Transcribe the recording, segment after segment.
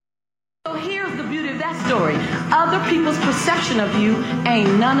Last story. Other people's perception of you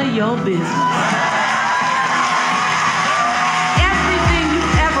ain't none of your business. Everything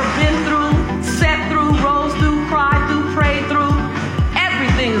you've ever been through, sat through, rose through, cried through, prayed through,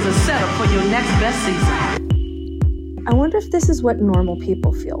 everything is a setup for your next best season. I wonder if this is what normal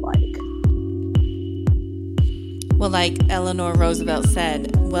people feel like. Well, like Eleanor Roosevelt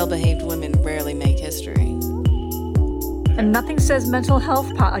said, well-behaved women rarely make history. And nothing says mental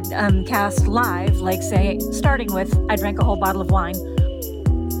health cast live like, say, starting with, I drank a whole bottle of wine.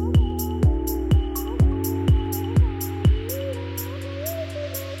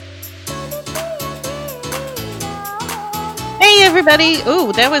 Hey, everybody.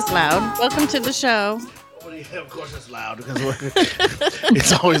 Ooh, that was loud. Welcome to the show. Yeah, of course it's loud because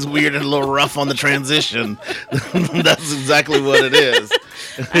it's always weird and a little rough on the transition. That's exactly what it is.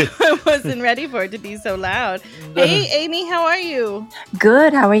 I wasn't ready for it to be so loud. Hey, Amy, how are you?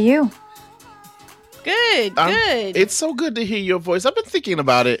 Good. How are you? Good. It's so good to hear your voice. I've been thinking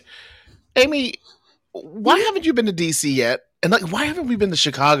about it. Amy, why haven't you been to DC yet? And why haven't we been to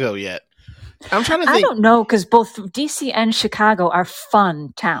Chicago yet? I'm trying to think. I don't know, because both DC and Chicago are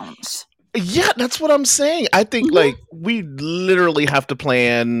fun towns. Yeah, that's what I'm saying. I think we literally have to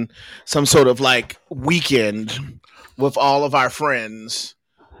plan some sort of weekend with all of our friends.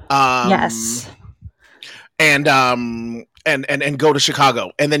 Yes. And go to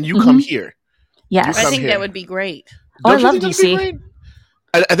Chicago, and then you come here. Yes, I think that would be great. I love DC.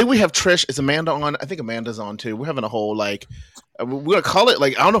 I think we have Trish. Is Amanda on? I think Amanda's on too. We're having a whole we're gonna call it I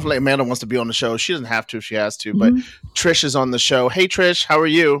don't know if Amanda wants to be on the show. She doesn't have to if she has to, but Trish is on the show. Hey Trish, how are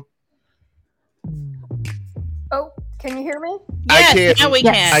you? Oh, can you hear me? Yes, I can. now we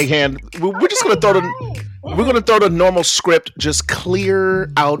can. I can. We're just gonna throw the normal script just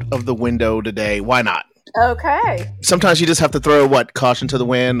clear out of the window today. Why not? Okay. Sometimes you just have to throw caution to the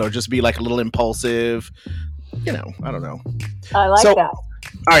wind, or just be a little impulsive. I don't know. I like that.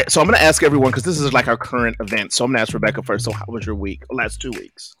 All right, so I'm going to ask everyone, because this is our current event. So I'm going to ask Rebecca first. So how was your week? Last 2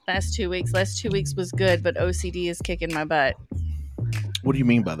 weeks? Last 2 weeks was good, but OCD is kicking my butt. What do you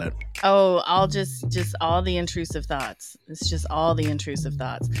mean by that? Oh, all just all the intrusive thoughts. It's just all the intrusive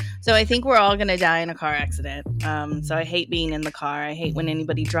thoughts. So I think we're all going to die in a car accident. So I hate being in the car. I hate when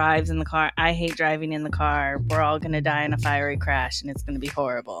anybody drives in the car. I hate driving in the car. We're all going to die in a fiery crash, and it's going to be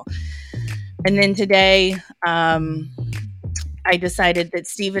horrible. And then today, I decided that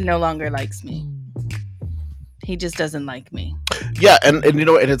Steven no longer likes me. He just doesn't like me. Yeah, and and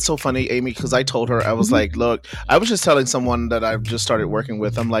it's so funny, Amy, because I told her, I was look, I was just telling someone that I've just started working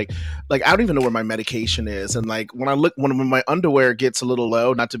with. I'm like I don't even know where my medication is, and when my underwear gets a little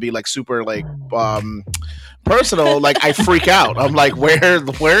low, not to be super personal, I freak out. I'm like,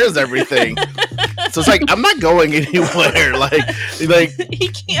 where is everything? So it's I'm not going anywhere. He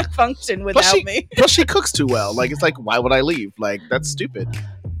can't function without me. Plus she cooks too well. It's why would I leave? That's stupid.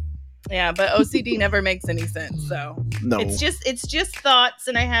 Yeah, but OCD never makes any sense. So no, it's just thoughts,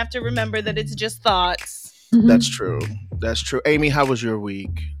 and I have to remember that it's just thoughts. Mm-hmm. That's true. Amy, how was your week?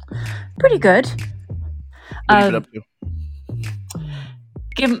 Pretty good. What have you been up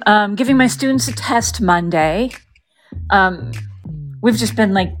to? Giving my students a test Monday. We've just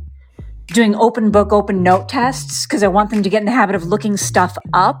been doing open book, open note tests because I want them to get in the habit of looking stuff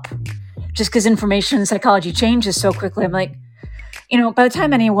up. Just because information in psychology changes so quickly, I'm like, by the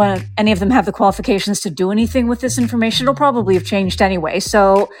time any of them have the qualifications to do anything with this information, it'll probably have changed anyway.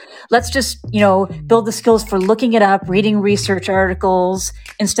 So let's just, build the skills for looking it up, reading research articles,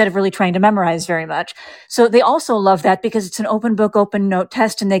 instead of really trying to memorize very much. So they also love that because it's an open book, open note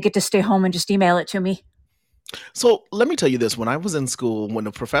test, and they get to stay home and just email it to me. So let me tell you this. When I was in school, when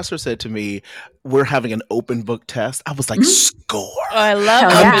the professor said to me, we're having an open book test, I was like, score. Oh, I love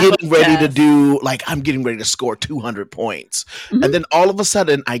it. I'm getting ready to do, I'm getting ready to score 200 points. Mm-hmm. And then all of a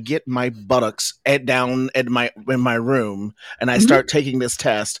sudden, I get my buttocks down in my room, and I start taking this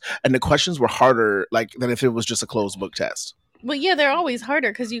test. And the questions were harder, than if it was just a closed book test. Well, yeah, they're always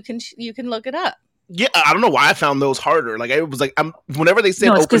harder because you can look it up. Yeah, I don't know why I found those harder. It was whenever they said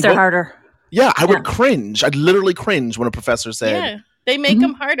no, it's open because they're book, harder. Yeah, I would cringe. I'd literally cringe when a professor said... Yeah, they make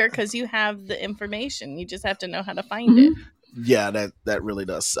them harder because you have the information. You just have to know how to find it. Yeah, that really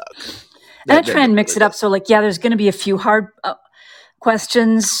does suck. And I try and mix it up. So, there's going to be a few hard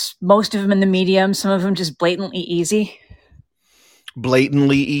questions, most of them in the medium, some of them just blatantly easy.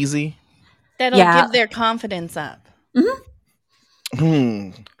 Blatantly easy? That'll give their confidence up.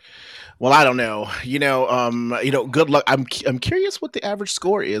 Well, I don't know. Good luck. I'm curious what the average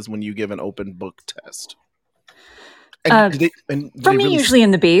score is when you give an open book test. For me, usually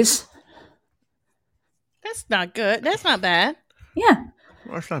in the B's. That's not good. That's not bad. Yeah.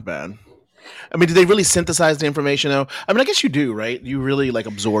 That's not bad. I mean, do they really synthesize the information though? I mean, I guess you do, right? You really like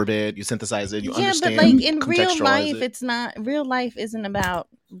absorb it, you synthesize it, you Yeah, but understand, like in real contextualize life, it. it's not. Real life isn't about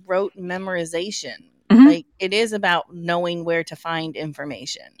rote memorization. Mhm. Like it is about knowing where to find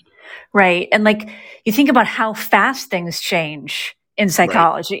information. Right. And like you think about how fast things change in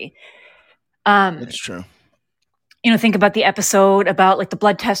psychology. That's true. Think about the episode about like the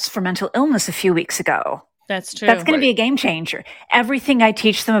blood tests for mental illness a few weeks ago. That's true. That's going to be a game changer. Everything I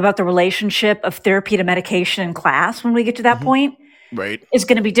teach them about the relationship of therapy to medication in class when we get to that point Right. is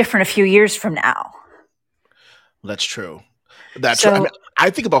going to be different a few years from now. That's true. That's true. I mean, I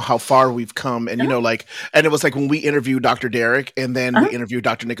think about how far we've come, and and it was like when we interviewed Dr. Derek, and then we interviewed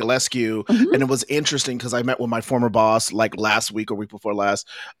Dr. Nicolescu, and it was interesting because I met with my former boss like last week or week before last,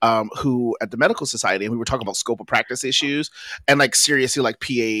 who at the medical society, and we were talking about scope of practice issues, and like seriously, like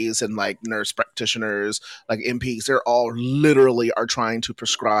PAs and like nurse practitioners, like NPs, they're all literally are trying to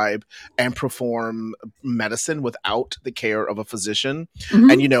prescribe and perform medicine without the care of a physician,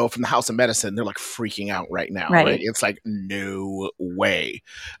 and from the House of Medicine, they're like freaking out right now, right? It's like no way.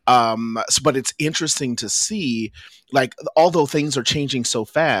 But it's interesting to see, like, although things are changing so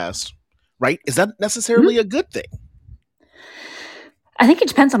fast, right? Is that necessarily a good thing? I think it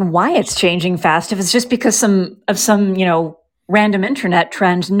depends on why it's changing fast. If it's just because some random internet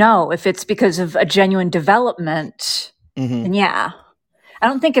trend, no. If it's because of a genuine development, then yeah. I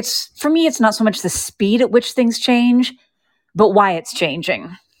don't think for me, it's not so much the speed at which things change, but why it's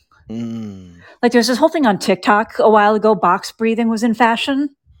changing. Like there's this whole thing on TikTok a while ago, box breathing was in fashion.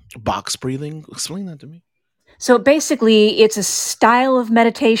 Box breathing? Explain that to me. So basically it's a style of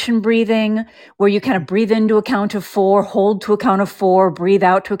meditation breathing where you kind of breathe into a count of 4, hold to a count of 4, breathe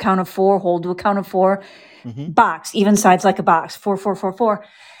out to a count of 4, hold to a count of 4, box, even sides like a box, 4, 4, 4, 4.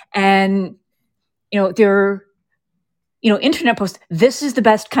 And, there are, internet posts, this is the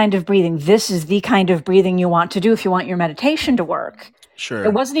best kind of breathing. This is the kind of breathing you want to do if you want your meditation to work. Sure.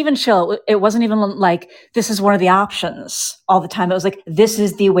 It wasn't even chill. It wasn't even like, this is one of the options all the time. It was like, this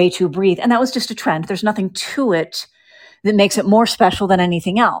is the way to breathe. And that was just a trend. There's nothing to it that makes it more special than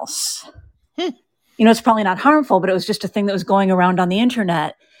anything else. It's probably not harmful, but it was just a thing that was going around on the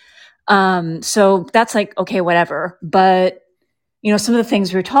internet. So that's like, okay, whatever. But, some of the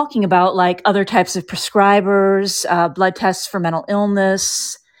things we were talking about, like other types of prescribers, blood tests for mental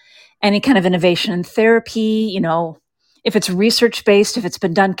illness, any kind of innovation in therapy, if it's research-based, if it's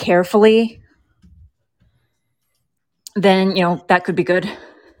been done carefully, then, that could be good.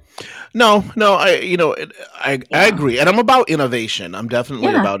 No, I agree. And I'm about innovation. I'm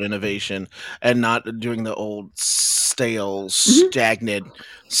definitely about innovation and not doing the old stale, stagnant,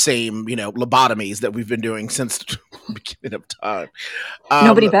 same, lobotomies that we've been doing since the beginning of time.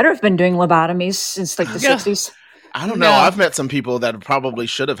 Nobody better have been doing lobotomies since like the 60s. I don't know. No. I've met some people that probably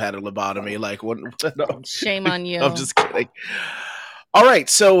should have had a lobotomy. Like, what? No. Shame on you. I'm just kidding. All right,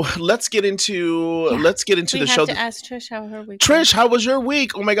 so let's get into the show. We have to ask Trish how her week. Trish, how was your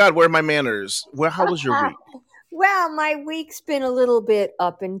week? Oh my God, where are my manners? How was your week? Well, my week's been a little bit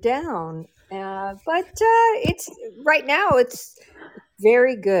up and down, but it's right now it's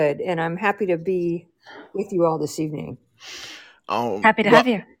very good, and I'm happy to be with you all this evening. Happy to have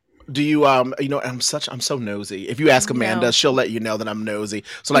you. Do you I'm so nosy. If you ask Amanda, she'll let you know that I'm nosy.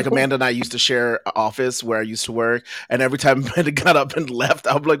 So like Amanda and I used to share an office where I used to work, and every time Amanda got up and left,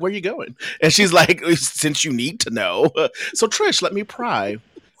 I'll be like, "Where are you going?" And she's like, "Since you need to know." So Trish, let me pry.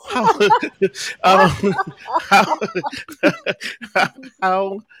 How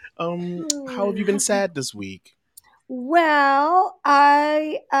have you been sad this week? Well,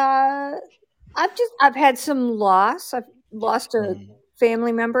 I've had some loss. I've lost a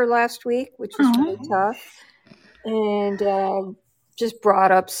family member last week, which was really tough, and just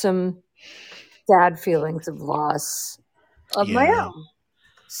brought up some sad feelings of loss of my own.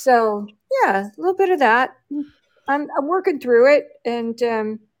 So yeah, a little bit of that. I'm working through it, and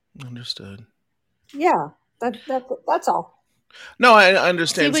understood. Yeah, that's all. No, I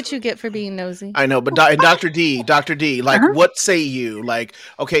understand. See what you get for being nosy. I know, but Dr. D, like, what say you? Like,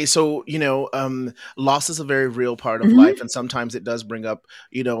 okay, so, loss is a very real part of life, and sometimes it does bring up,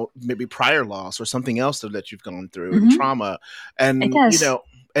 maybe prior loss or something else that you've gone through, and trauma. And,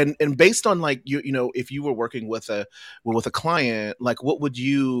 and based on, like, if you were working with a client, like, what would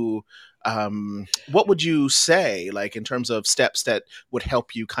you say, like, in terms of steps that would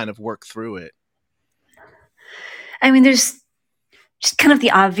help you kind of work through it? I mean, there's just kind of the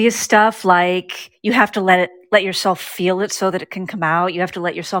obvious stuff, like you have to let yourself feel it so that it can come out. You have to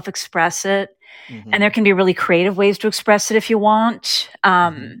let yourself express it. And there can be really creative ways to express it if you want. I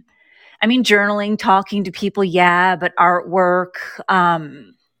mean, journaling, talking to people, but artwork,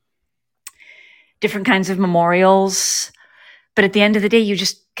 different kinds of memorials. But at the end of the day, you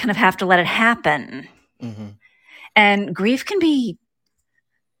just kind of have to let it happen. Mm-hmm. And grief can be,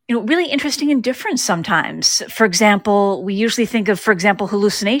 really interesting and different sometimes. For example, we usually think of,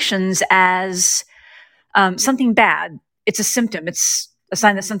 hallucinations as something bad. It's a symptom. It's a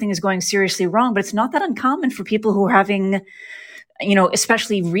sign that something is going seriously wrong, but it's not that uncommon for people who are having,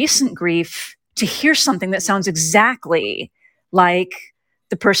 especially recent grief, to hear something that sounds exactly like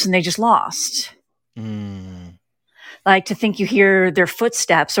the person they just lost. Mm. Like to think you hear their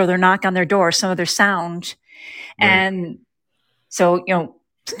footsteps or their knock on their door, some other sound. Right. And so,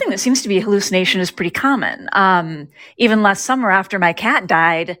 something that seems to be a hallucination is pretty common. Even last summer after my cat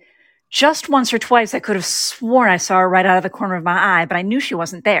died, just once or twice I could have sworn I saw her right out of the corner of my eye, but I knew she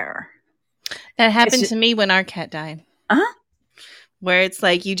wasn't there. That happened to me when our cat died. Uh-huh. Where it's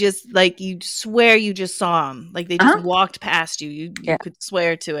like you swear you just saw them. Like they just walked past you. You could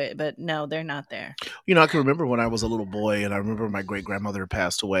swear to it, but no, they're not there. I can remember when I was a little boy, and I remember my great-grandmother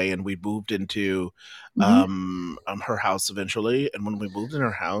passed away, and we moved into her house eventually. And when we moved in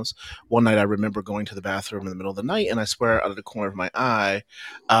her house, one night I remember going to the bathroom in the middle of the night, and I swear out of the corner of my eye,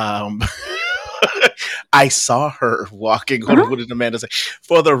 I saw her walking. What did Amanda say?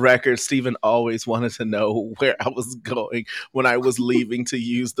 For the record, Stephen always wanted to know where I was going when I was leaving to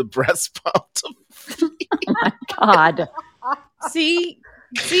use the breast pump. Oh my God. See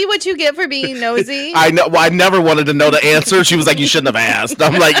what you get for being nosy? I know. Well, I never wanted to know the answer. She was like, you shouldn't have asked.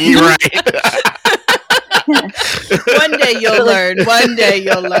 I'm like, you're right. One day you'll learn. One day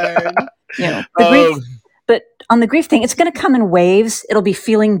you'll learn. But on the grief thing, it's going to come in waves. It'll be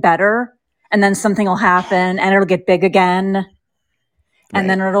feeling better. And then something will happen and it'll get big again. And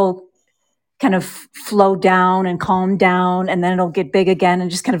then it'll kind of flow down and calm down. And then it'll get big again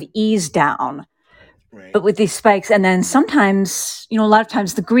and just kind of ease down. Right. But with these spikes, and then sometimes, a lot of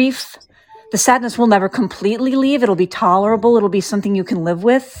times the sadness will never completely leave. It'll be tolerable. It'll be something you can live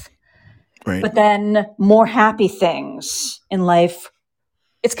with. Right. But then more happy things in life,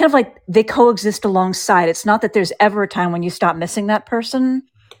 it's kind of like they coexist alongside. It's not that there's ever a time when you stop missing that person.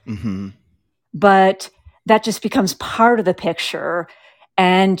 Mm-hmm. But that just becomes part of the picture,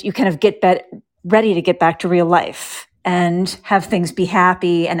 and you kind of get ready to get back to real life and have things be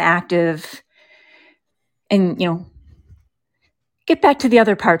happy and active, and get back to the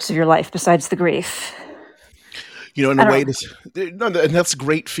other parts of your life besides the grief. In a way, and that's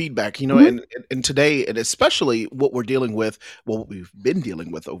great feedback. And today, and especially what we're dealing with, what we've been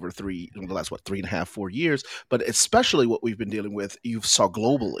dealing with over the last 3.5, 4 years, but especially what we've been dealing with, you saw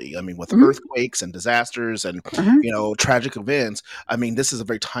globally. I mean, with earthquakes and disasters and tragic events. I mean, this is a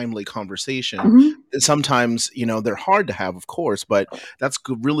very timely conversation. Sometimes, they're hard to have, of course, but that's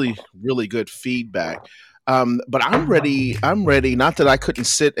good, really, really good feedback. But I'm ready. Not that I couldn't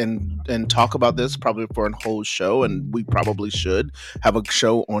sit and talk about this probably for a whole show, and we probably should have a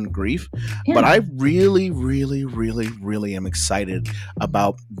show on grief. Yeah. But I really, really, really, really am excited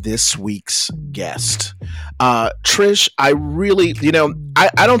about this week's guest. Trish, I really,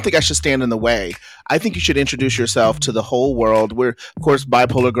 I don't think I should stand in the way. I think you should introduce yourself to the whole world. We're, of course,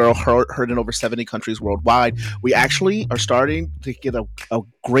 Bipolar Girl, heard in over 70 countries worldwide. We actually are starting to get a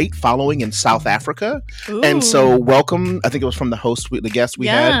great following in South Africa. Ooh. And so welcome. I think it was from the guest we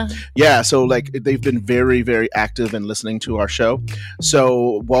had. Yeah. So they've been very, very active in listening to our show.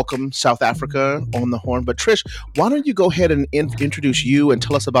 So welcome South Africa on the horn. But Trish, why don't you go ahead and introduce you and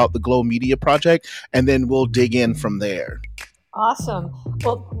tell us about the Glow Media Project, and then we'll dig in from there. Awesome.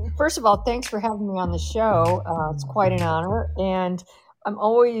 Well, first of all, thanks for having me on the show. It's quite an honor, and I'm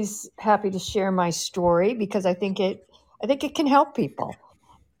always happy to share my story because I think it can help people.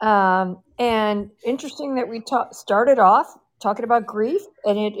 And interesting that we started off talking about grief,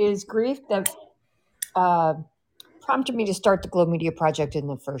 and it is grief that prompted me to start the Glow Media Project in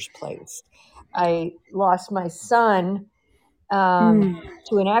the first place. I lost my son to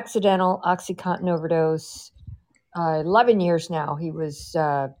an accidental OxyContin overdose. 11 years now. He was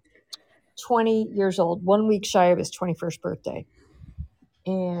 20 years old, 1 week shy of his 21st birthday.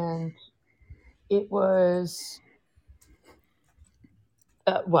 And it was,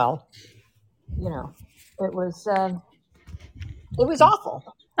 it was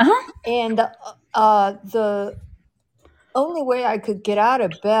awful. Uh-huh. And the only way I could get out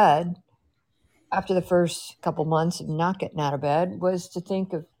of bed after the first couple months of not getting out of bed was to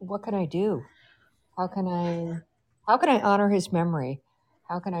think of, what can I do? How can I honor his memory?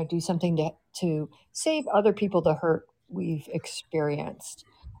 How can I do something to save other people the hurt we've experienced?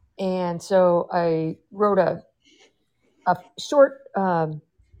 And so I wrote a short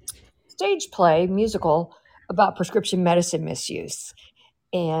stage play musical about prescription medicine misuse.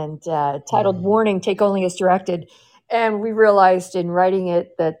 and titled "Warning: Take Only as Directed." And we realized in writing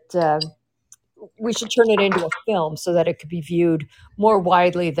it that we should turn it into a film so that it could be viewed more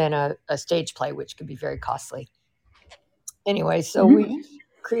widely than a stage play, which could be very costly. Anyway, so we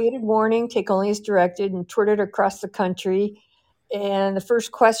created Warning: Take Only as Directed and toured it across the country. And the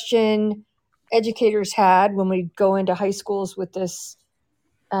first question educators had when we go into high schools with this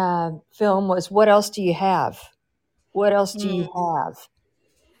film was, "What else do you have? What else do you have?"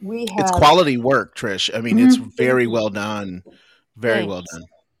 It's quality work, Trish. I mean, it's very well done. Very well done.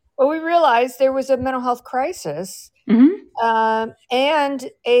 Well, we realized there was a mental health crisis and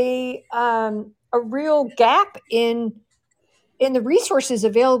a real gap in the resources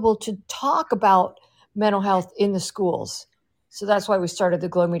available to talk about mental health in the schools. So that's why we started the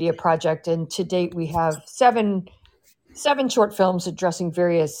Glow Media Project. And to date, we have seven short films addressing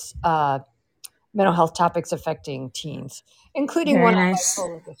various mental health topics affecting teens, including one on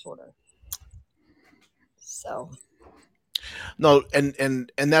bipolar disorder. So. No,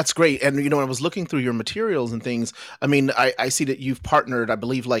 and that's great. And when I was looking through your materials and things, I mean, I see that you've partnered, I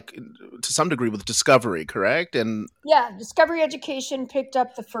believe, like to some degree with Discovery, correct? And yeah, Discovery Education picked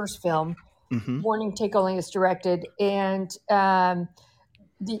up the first film, Warning: Take Only as Directed, and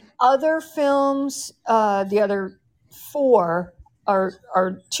the other films, the other 4 are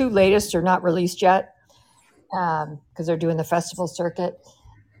 2 latest are not released yet because they're doing the festival circuit.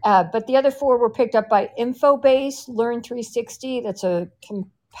 But the other 4 were picked up by Infobase, Learn 360. That's a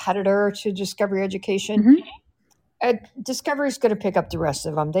competitor to Discovery Education. Discovery is going to pick up the rest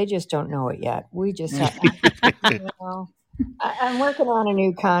of them. They just don't know it yet. We just have, I'm working on a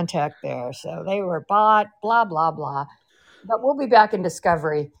new contact there. So they were bought, blah, blah, blah. But we'll be back in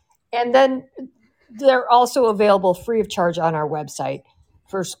Discovery. And then they're also available free of charge on our website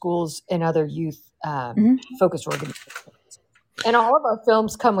for schools and other youth focused organizations. And all of our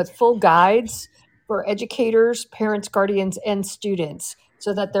films come with full guides for educators, parents, guardians, and students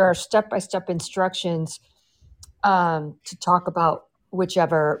so that there are step-by-step instructions to talk about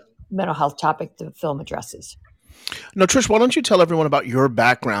whichever mental health topic the film addresses. Now, Trish, why don't you tell everyone about your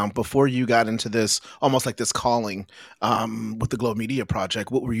background before you got into this, almost like this calling with the Glow Media Project?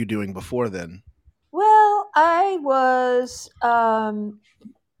 What were you doing before then? Well, I was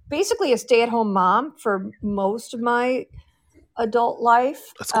basically a stay-at-home mom for most of my adult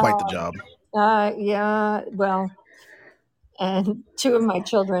life. That's quite the job. Yeah, well, and 2 of my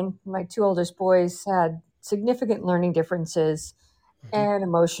children, my 2 oldest boys, had significant learning differences and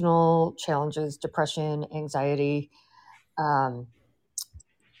emotional challenges, depression, anxiety, a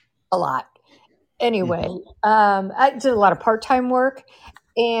lot. Anyway, I did a lot of part-time work,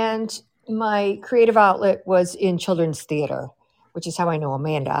 and my creative outlet was in children's theater, which is how I know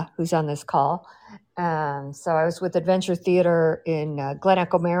Amanda, who's on this call. So I was with Adventure Theater in Glen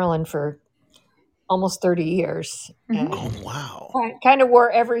Echo, Maryland for almost 30 years. Oh, wow. I kind of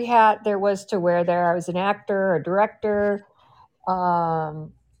wore every hat there was to wear there. I was an actor, a director. I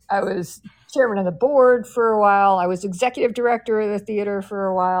was chairman of the board for a while. I was executive director of the theater for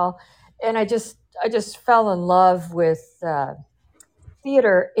a while. And I just fell in love with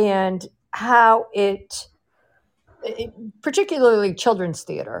theater and how it particularly children's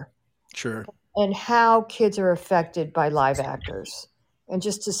theater. Sure. And how kids are affected by live actors, and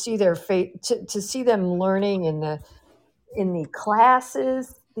just to see their to see them learning in the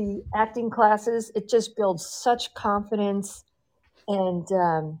classes, the acting classes, it just builds such confidence, and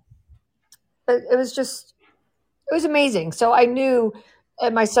it was amazing. So I knew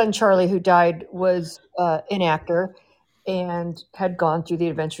my son Charlie, who died, was an actor and had gone through the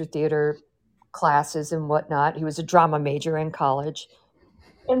Adventure Theater classes and whatnot. He was a drama major in college.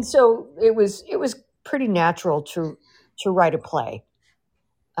 And so it was pretty natural to write a play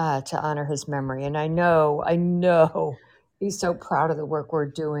to honor his memory. And I know he's so proud of the work we're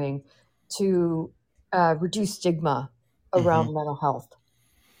doing to reduce stigma around mental health.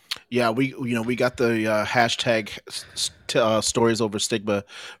 Yeah, we got the hashtag stories over stigma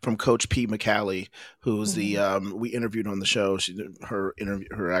from Coach Pete McCallie, who's the we interviewed on the show. Her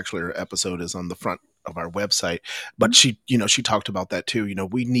episode is on the front of our website, but she talked about that too.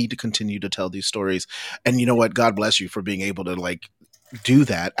 We need to continue to tell these stories, and you know what? God bless you for being able to like do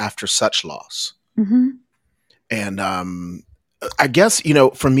that after such loss. And I guess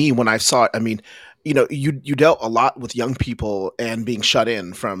for me, when I saw it, I mean, you dealt a lot with young people and being shut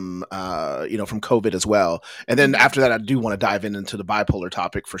in from from COVID as well. And then after that, I do want to dive into the bipolar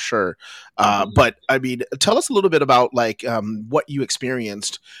topic for sure. But I mean, tell us a little bit about like what you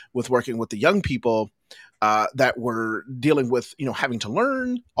experienced with working with the young people that were dealing with, having to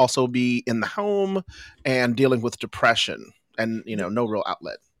learn, also be in the home and dealing with depression and no real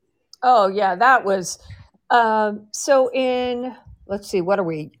outlet. Oh yeah, that was so in, let's see, what are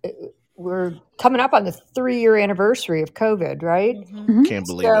we? We're coming up on the 3-year anniversary of COVID, right? Mhm. Can't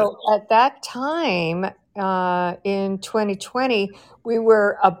believe it. So at that time, in 2020, we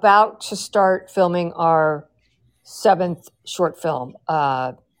were about to start filming our 7th short film,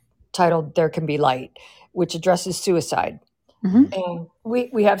 titled "There Can Be Light," which addresses suicide. Mhm. And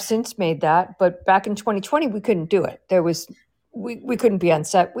we have since made that, but back in 2020, we couldn't do it. We couldn't be on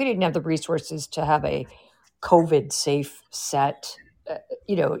set. We didn't have the resources to have a COVID safe set.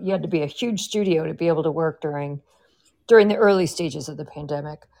 You had to be a huge studio to be able to work during the early stages of the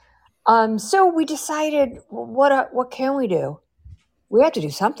pandemic. So we decided, what can we do? We have to do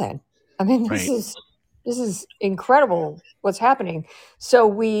something. I mean, this Right. is incredible what's happening. So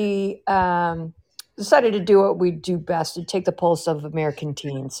we decided to do what we do best, to take the pulse of American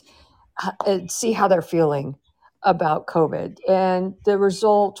teens and see how they're feeling about COVID. And the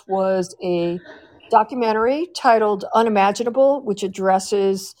result was a documentary titled Unimaginable, which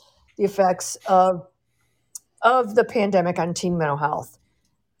addresses the effects of the pandemic on teen mental health.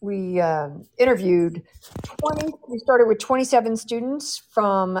 We interviewed we started with 27 students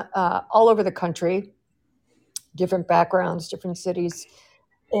from all over the country, different backgrounds, different cities,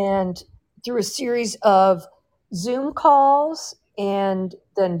 and through a series of Zoom calls and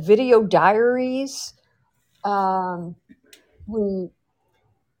then video diaries, we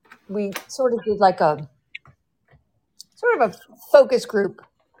sort of did like a focus group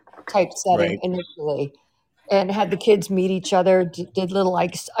type setting Right. initially, and had the kids meet each other, did little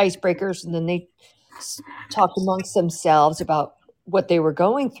icebreakers, and then they talked amongst themselves about what they were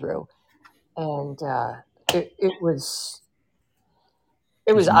going through, and it was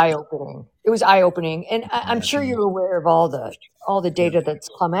eye opening. It was eye opening, and I'm sure you're aware of all the data that's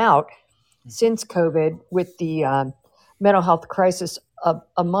come out since COVID with the mental health crisis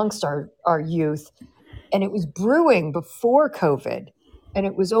amongst our youth, and it was brewing before COVID, and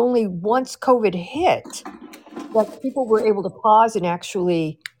it was only once COVID hit that people were able to pause and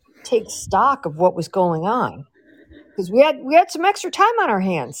actually take stock of what was going on, because we had some extra time on our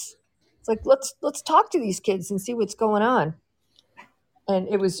hands. It's like, let's talk to these kids and see what's going on, and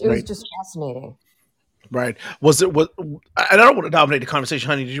it was Right. just fascinating. Right. Was it what? I don't want to dominate the conversation,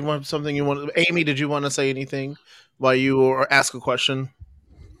 honey. Did you want something? Amy? Did you want to say anything while you or ask a question?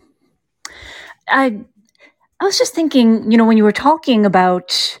 I was just thinking, when you were talking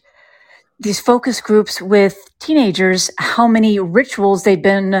about these focus groups with teenagers, how many rituals they'd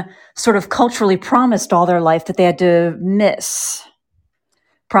been sort of culturally promised all their life that they had to miss.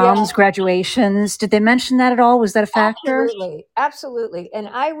 Proms, graduations. Did they mention that at all? Was that a factor? Absolutely. And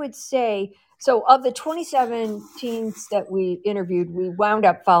I would say, so of the 27 teens that we interviewed, we wound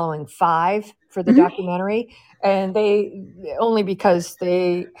up following 5 for the documentary, and they only because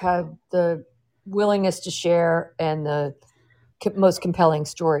they have the willingness to share and the most compelling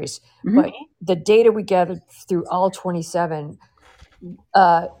stories. But the data we gathered through all 27,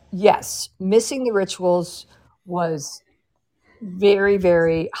 yes, missing the rituals was very,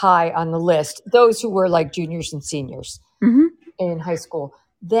 very high on the list. Those who were like juniors and seniors in high school.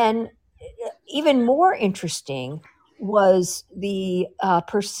 Then even more interesting was the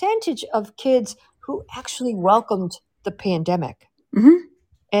percentage of kids who actually welcomed the pandemic,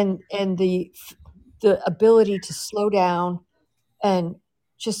 and the ability to slow down and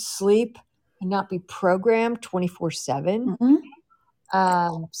just sleep and not be programmed 24/7.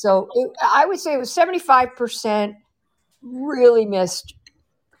 So I would say it was 75% really missed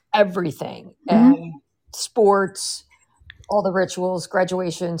everything, and sports, all the rituals,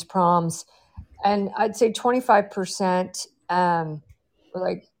 graduations, proms, and I'd say 25% were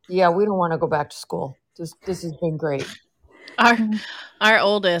like, yeah, we don't want to go back to school. This has been great. Our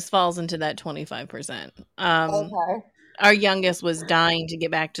oldest falls into that 25%. Okay. Our youngest was dying to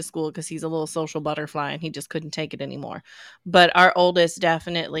get back to school because he's a little social butterfly and he just couldn't take it anymore. But our oldest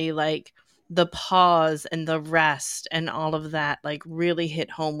definitely, like, the pause and the rest and all of that, like, really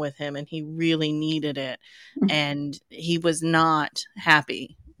hit home with him, and he really needed it. And he was not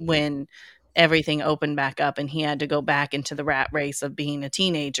happy when everything opened back up and he had to go back into the rat race of being a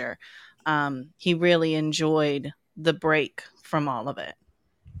teenager. He really enjoyed the break from all of it.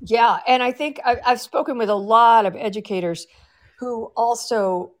 Yeah, and I think I've spoken with a lot of educators who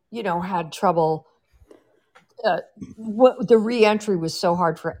also, had trouble. The reentry was so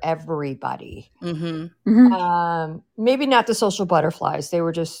hard for everybody. Maybe not the social butterflies. They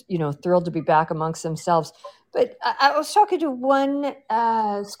were just, thrilled to be back amongst themselves. But I was talking to one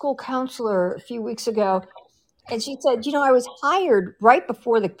school counselor a few weeks ago, and she said, I was hired right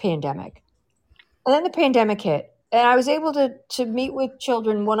before the pandemic. And then the pandemic hit, And I was able to meet with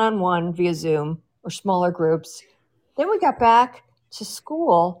children one-on-one via Zoom or smaller groups. Then we got back to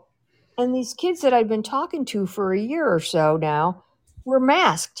school, and these kids that I'd been talking to for a year or so now were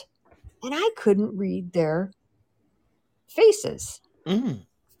masked, and I couldn't read their faces. Mm.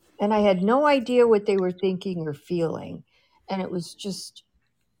 And I had no idea what they were thinking or feeling. And it was just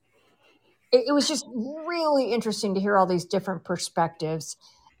really interesting to hear all these different perspectives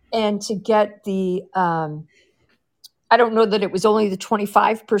and to get the I don't know that it was only the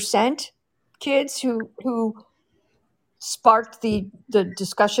 25% kids who sparked the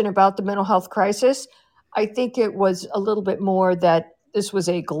discussion about the mental health crisis. I think it was a little bit more that this was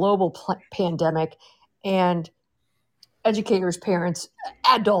a global pandemic, and educators, parents,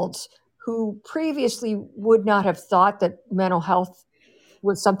 adults who previously would not have thought that mental health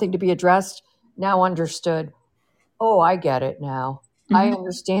was something to be addressed now understood. Oh, I get it now. I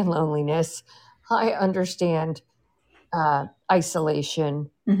understand loneliness. I understand isolation.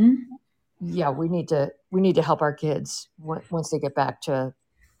 Yeah, we need to help our kids once they get back to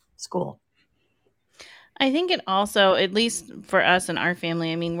school. I think it also, at least for us and our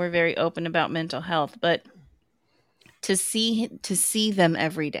family, I mean, we're very open about mental health, but to see them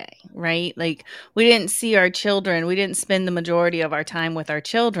every day, right? Like, we didn't see our children. We didn't spend the majority of our time with our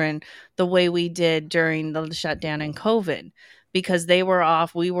children the way we did during the shutdown and COVID, because they were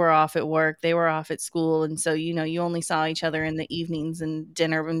off, we were off at work, they were off at school. And so, you know, you only saw each other in the evenings and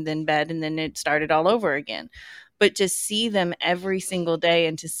dinner and then bed, and then it started all over again. But to see them every single day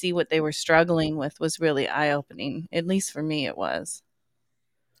and to see what they were struggling with was really eye-opening. At least for me, it was.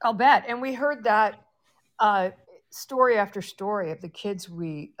 I'll bet. And we heard that story after story of the kids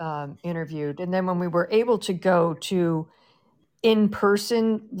we interviewed. And then when we were able to go to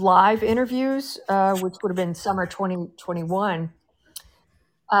in-person live interviews, which would have been summer 2021,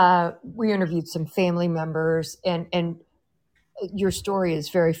 we interviewed some family members, and your story is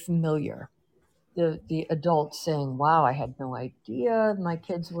very familiar. The adults saying, wow, I had no idea my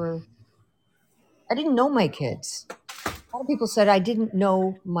kids were, I didn't know my kids. A lot of people said, I didn't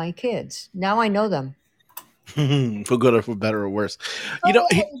know my kids. Now I know them. For good or for better or worse. You know,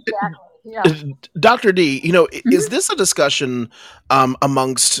 Exactly. Yeah. Dr. D, you know, is this a discussion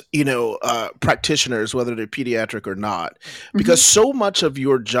amongst, you know, practitioners, whether they're pediatric or not? Because so much of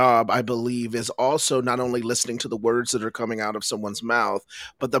your job, I believe, is also not only listening to the words that are coming out of someone's mouth,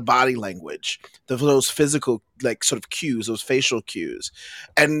 but the body language, those physical, like, sort of cues, those facial cues.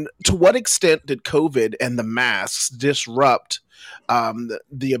 And to what extent did COVID and the masks disrupt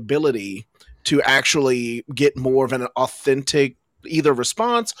the ability to actually get more of an authentic either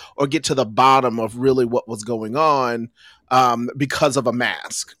response or get to the bottom of really what was going on because of a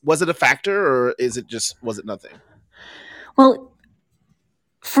mask? Was it a factor, or was it nothing? Well,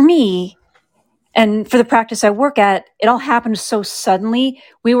 for me, and for the practice I work at, it all happened so suddenly.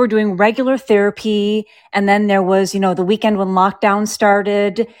 We were doing regular therapy, and then there was, you know, the weekend when lockdown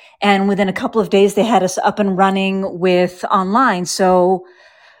started, and within a couple of days they had us up and running with online. So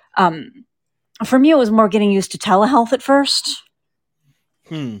for me, it was more getting used to telehealth at first.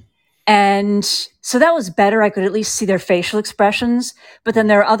 And so that was better. I could at least see their facial expressions, but then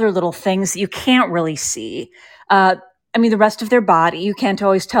there are other little things that you can't really see. I mean, the rest of their body, you can't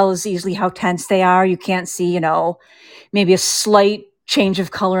always tell as easily how tense they are. You can't see, you know, maybe a slight change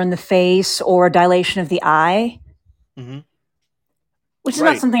of color in the face or a dilation of the eye, which is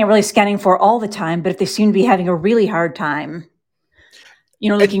not something I'm really scanning for all the time. But if they seem to be having a really hard time, you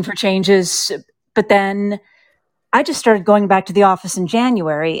know, looking for changes. But then I just started going back to the office in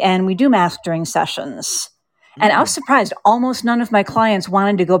January, and we do mask during sessions. And I was surprised. Almost none of my clients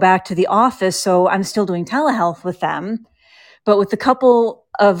wanted to go back to the office, so I'm still doing telehealth with them. But with the couple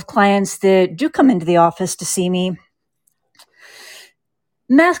of clients that do come into the office to see me,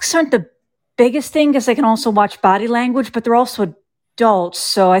 masks aren't the biggest thing because they can also watch body language, but they're also adults.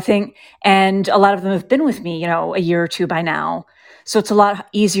 So I think, and a lot of them have been with me, you know, a year or two by now. So it's a lot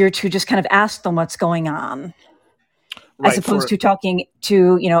easier to just kind of ask them what's going on. As opposed to talking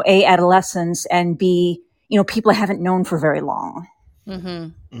to, you know, A, adolescents, and B, you know, people I haven't known for very long.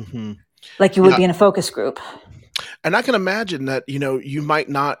 Like you would be in a focus group. And I can imagine that, you know, you might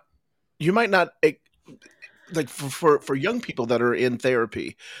not like for young people that are in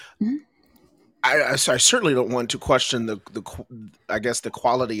therapy. I certainly don't want to question the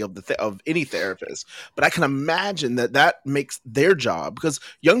quality of any therapist, but I can imagine that makes their job, because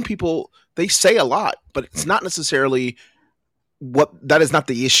young people, they say a lot, but it's not necessarily that is not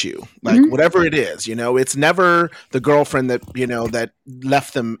the issue. Like whatever it is, it's never the girlfriend that that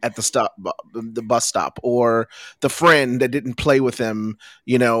left them at the bus stop, or the friend that didn't play with them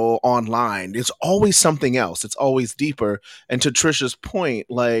online. It's always something else. It's always deeper. And to Trisha's point,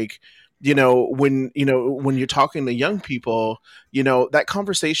 like when you're talking to young people, that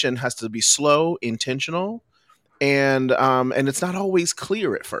conversation has to be slow, intentional, and it's not always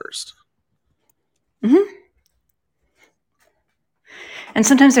clear at first. And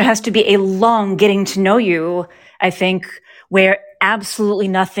sometimes there has to be a long getting to know you, I think, where absolutely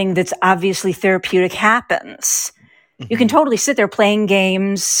nothing that's obviously therapeutic happens. You can totally sit there playing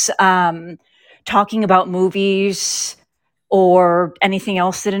games, talking about movies or anything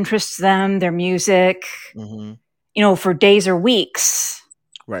else that interests them, their music, for days or weeks.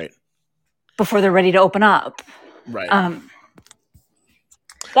 Right. Before they're ready to open up. Right.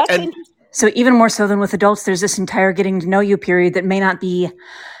 That's interesting. So even more so than with adults, there's this entire getting to know you period that may not be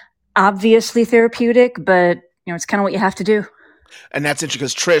obviously therapeutic, but it's kind of what you have to do. And that's interesting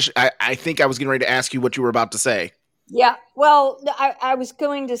because Trish, I think I was getting ready to ask you what you were about to say. Yeah. Well, I was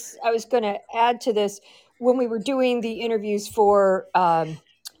going to add to this when we were doing the interviews for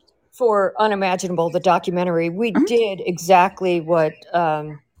Unimaginable, the documentary. We did exactly what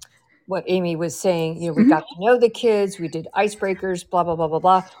Amy was saying. We got to know the kids. We did icebreakers, blah, blah, blah, blah,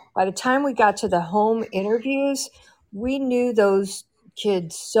 blah. By the time we got to the home interviews, we knew those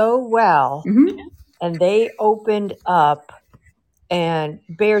kids so well, and they opened up and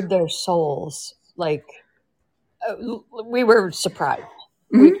bared their souls. Like, we were surprised.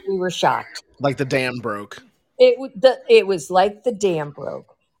 We were shocked. Like the dam broke. It was like the dam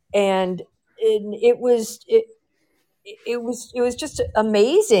broke. And it was just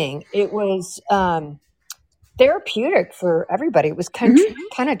amazing. It was therapeutic for everybody. It was kind of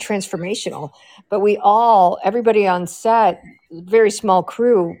transformational. But everybody on set, very small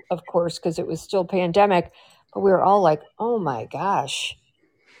crew, of course, because it was still pandemic. But we were all like, "Oh my gosh,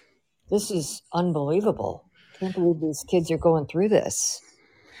 this is unbelievable! Can't believe these kids are going through this."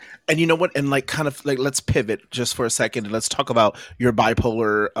 And you know what? And let's pivot just for a second and let's talk about your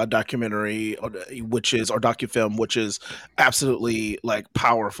bipolar documentary, or docufilm, which is absolutely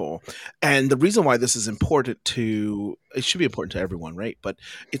powerful. And the reason why this is important it should be important to everyone, right? But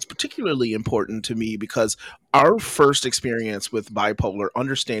it's particularly important to me because our first experience with bipolar,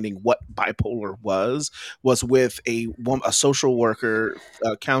 understanding what bipolar was with a social worker,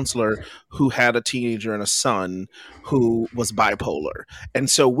 counselor who had a teenager and a son who was bipolar. And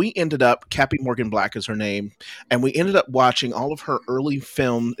so we ended up, Cappy Morgan Black is her name, and we ended up watching all of her early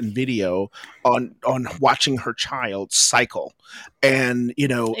film and video on watching her child cycle. And it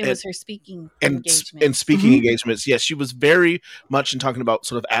was her speaking engagements. And speaking engagements. Yes, she was very much in talking about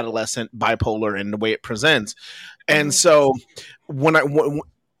sort of adolescent bipolar and the way it presents. And so when I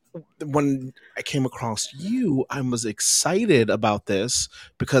came across you, I was excited about this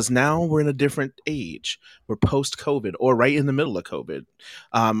because now we're in a different age. We're post-COVID, or right in the middle of COVID,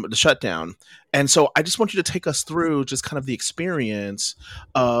 the shutdown. And so I just want you to take us through just kind of the experience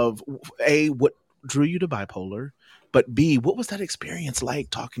of what drew you to bipolar, but B, what was that experience like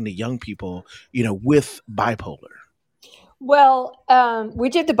talking to young people, with bipolar? Well, we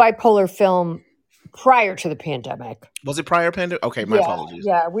did the bipolar film prior to the pandemic. Was it prior pandemic? Okay, my apologies.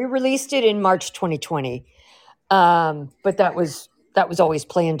 Yeah, we released it in March 2020, but that was always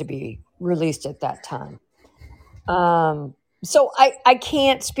planned to be released at that time. So I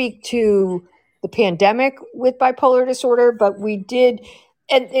can't speak to the pandemic with bipolar disorder, but we did,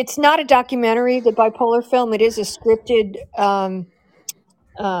 and it's not a documentary, the bipolar film. It is a scripted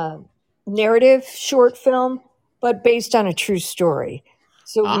narrative short film, but based on a true story.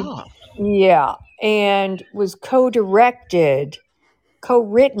 So and was co-written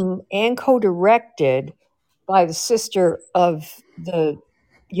and co-directed by the sister of the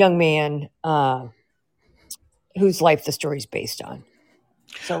young man whose life the story is based on.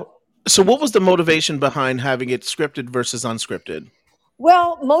 So what was the motivation behind having it scripted versus unscripted?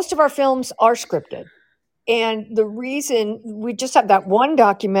 Well, most of our films are scripted. And the reason we just have that one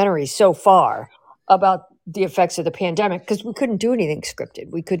documentary so far about the effects of the pandemic, because we couldn't do anything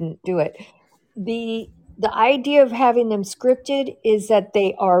scripted. We couldn't do it. The idea of having them scripted is that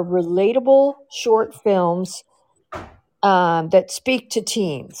they are relatable short films that speak to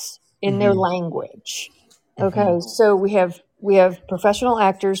teens in their language. Okay, so we have professional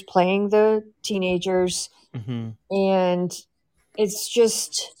actors playing the teenagers, and it's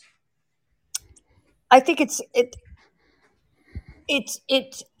just, I think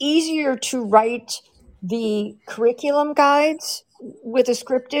it's easier to write the curriculum guides with a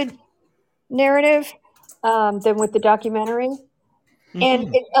scripted narrative than with the documentary.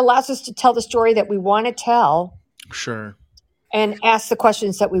 And it allows us to tell the story that we want to tell Sure. and ask the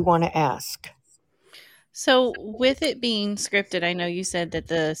questions that we want to ask. So, with it being scripted, I know you said that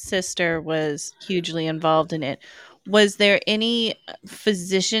the sister was hugely involved in it. Was there any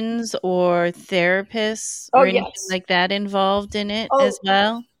physicians or therapists Oh, or anything yes. like that involved in it Oh, as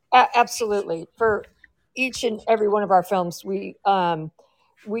well? Absolutely. For each and every one of our films, we have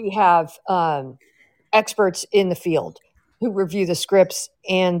experts in the field who review the scripts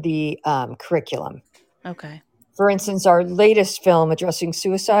and the curriculum. Okay. For instance, our latest film addressing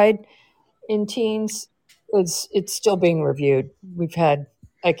suicide in teens, it's still being reviewed. We've had,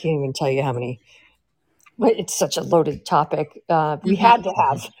 I can't even tell you how many, but it's such a loaded topic. We had to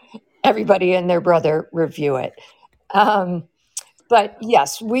have everybody and their brother review it. But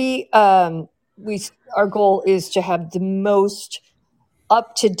yes, our goal is to have the most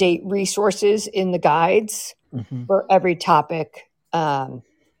up-to-date resources in the guides for every topic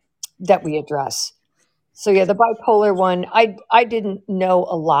that we address. So yeah, the bipolar one, I didn't know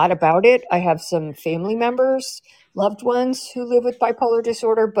a lot about it. I have some family members, loved ones who live with bipolar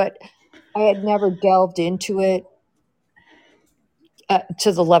disorder, but I had never delved into it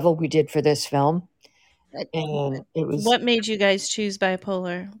to the level we did for this film. And it was What made you guys choose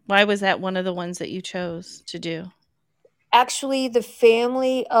bipolar? Why was that one of the ones that you chose to do? actually the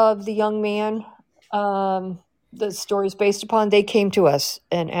family of the young man the story's based upon. They came to us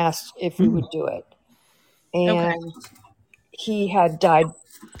and asked if we would do it. And he had died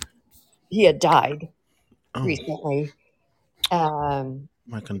Oh, recently.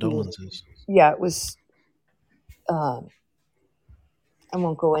 my condolences. Yeah, it was I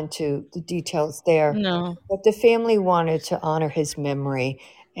won't go into the details there, No. but the family wanted to honor his memory,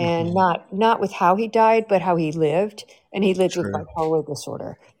 and not with how he died, but how he lived. And he lived with Sure. bipolar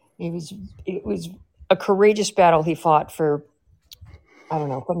disorder. It was a courageous battle he fought for, I don't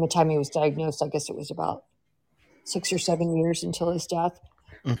know, from the time he was diagnosed. I guess it was about 6 or 7 years until his death.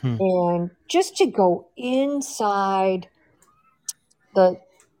 And just to go inside the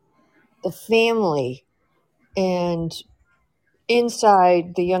family and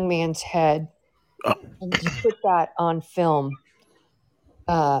inside the young man's head, and to put that on film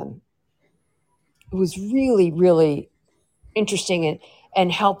was really, really interesting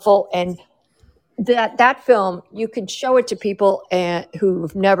and helpful. And that film, you could show it to people who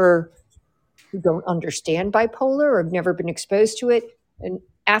don't understand bipolar or have never been exposed to it. And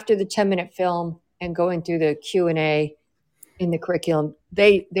after the 10-minute film and going through the Q&A in the curriculum,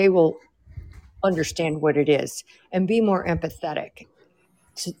 they will understand what it is and be more empathetic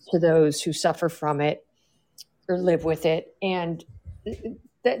to those who suffer from it or live with it. And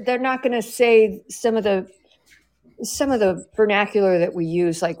they're not going to say some of the vernacular that we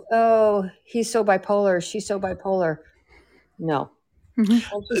use, like, oh, he's so bipolar, she's so bipolar. No.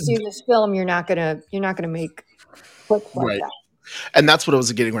 Once you see this film, you're not gonna make clips like Right. that. And that's what I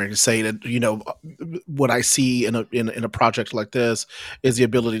was getting ready to say. That what I see in a project like this is the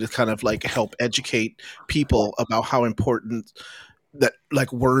ability to kind of like help educate people about how important that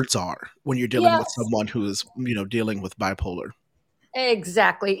like words are when you're dealing with someone who is dealing with bipolar.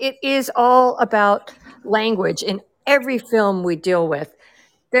 Exactly. It is all about language in every film we deal with.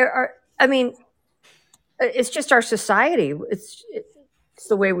 It's just our society. It's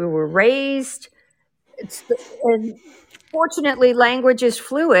the way we were raised. And fortunately, language is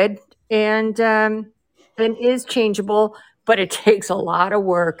fluid and is changeable, but it takes a lot of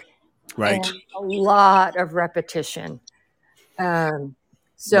work, Right. and a lot of repetition. So.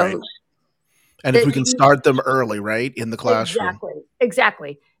 Right. And if we can start them early, right, in the classroom.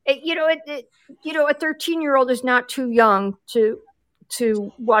 Exactly. A 13-year-old is not too young to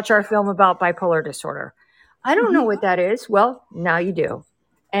watch our film about bipolar disorder. I don't know what that is. Well, now you do.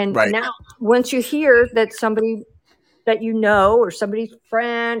 And now, once you hear that somebody that you know, or somebody's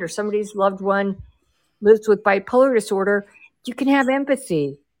friend or somebody's loved one lives with bipolar disorder, you can have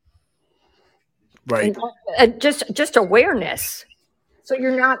empathy. Right. And just awareness. So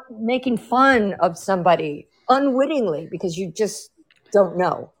you're not making fun of somebody unwittingly because you just don't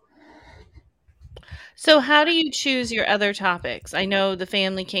know. So how do you choose your other topics? I know the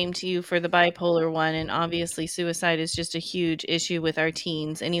family came to you for the bipolar one, and obviously suicide is just a huge issue with our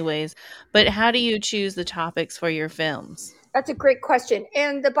teens anyways. But how do you choose the topics for your films? That's a great question.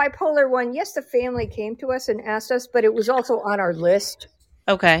 And the bipolar one, yes, the family came to us and asked us, but it was also on our list.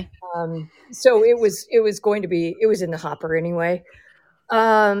 Okay. So it was in the hopper anyway.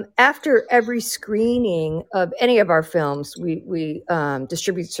 After every screening of any of our films, we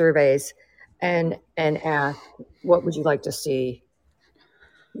distribute surveys and ask, what would you like to see?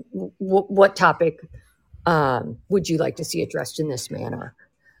 What topic Would you like to see it dressed in this manner?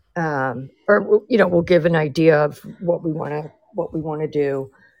 Or we'll give an idea of what we want to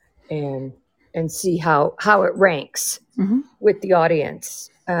do, and see how it ranks with the audience.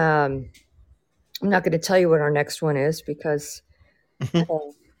 I'm not going to tell you what our next one is because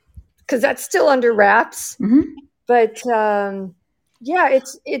that's still under wraps. But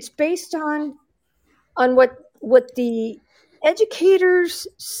it's based on what the educators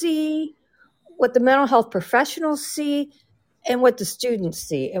see, what the mental health professionals see, and what the students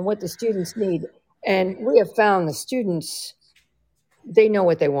see and what the students need. And we have found the students, they know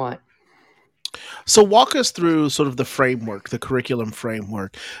what they want. So walk us through sort of the framework, the curriculum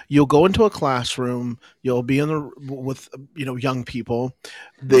framework. You'll go into a classroom, you'll be with young people.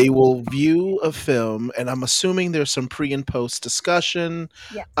 They will view a film, and I'm assuming there's some pre and post discussion.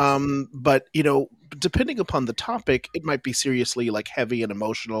 Yeah. But depending upon the topic, it might be seriously like heavy and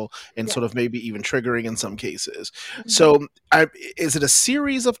emotional and sort of maybe even triggering in some cases. So is it a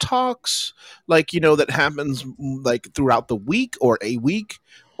series of talks that happens like throughout the week or a week?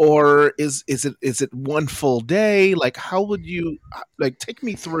 Or is it one full day? Like, how would you take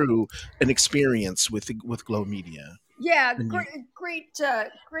me through an experience with Glow Media? Yeah, great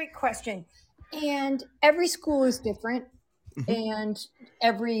question. And every school is different, and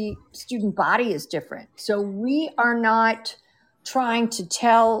every student body is different. So we are not trying to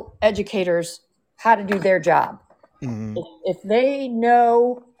tell educators how to do their job. If they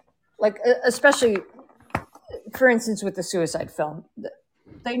know, especially, for instance, with the suicide film,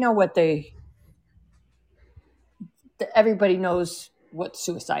 they know everybody knows what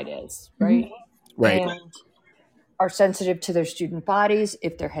suicide is, right? Right. And are sensitive to their student bodies.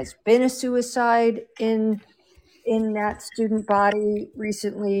 If there has been a suicide in that student body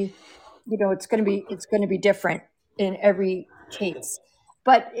recently, it's going to be different in every case.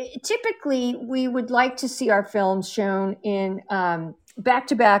 But typically, we would like to see our films shown in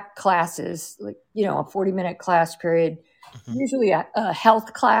back-to-back classes, a 40-minute class period, usually a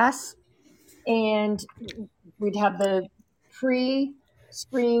health class, and we'd have the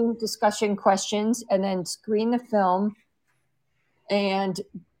pre-screen discussion questions, and then screen the film, and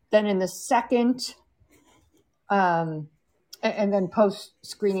then in the second, and then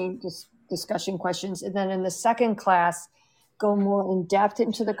post-screening discussion questions, and then in the second class, go more in depth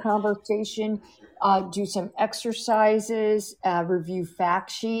into the conversation, do some exercises, review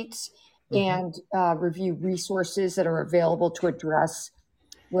fact sheets, and review resources that are available to address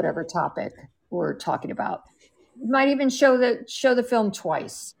whatever topic we're talking about. We might even show the film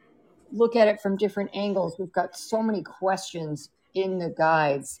twice, look at it from different angles. We've got so many questions in the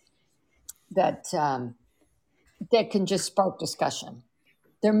guides that can just spark discussion.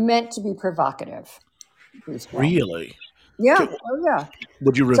 They're meant to be provocative. Really? Yeah. Yeah.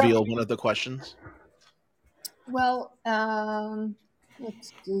 Would you reveal one of the questions? Well,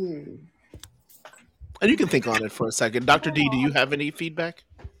 let's see. And you can think on it for a second. Dr. D, do you have any feedback?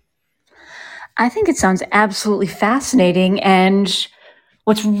 I think it sounds absolutely fascinating. And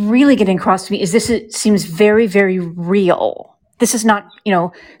what's really getting across to me is it seems very, very real. This is not,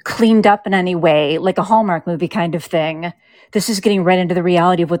 cleaned up in any way, like a Hallmark movie kind of thing. This is getting right into the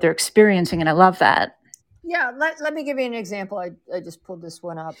reality of what they're experiencing, and I love that. Yeah, let me give you an example. I just pulled this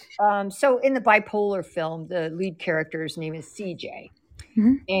one up. So in the bipolar film, the lead character's name is CJ.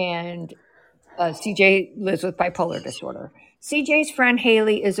 And CJ lives with bipolar disorder. CJ's friend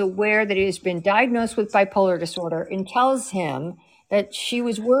Haley is aware that he has been diagnosed with bipolar disorder and tells him that she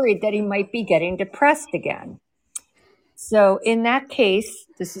was worried that he might be getting depressed again. So in that case,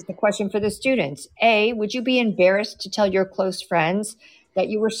 this is the question for the students. A, would you be embarrassed to tell your close friends that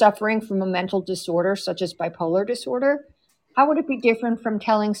you were suffering from a mental disorder such as bipolar disorder? How would it be different from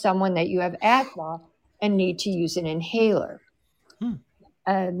telling someone that you have asthma and need to use an inhaler?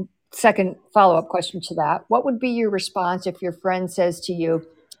 And second follow-up question to that, what would be your response if your friend says to you,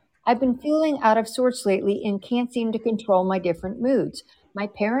 I've been feeling out of sorts lately and can't seem to control my different moods. My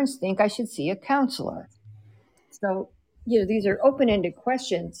parents think I should see a counselor. So, these are open-ended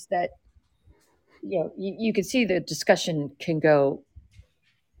questions that, you can see the discussion can go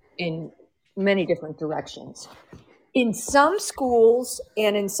in many different directions. In some schools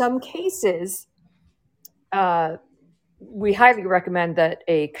and in some cases, we highly recommend that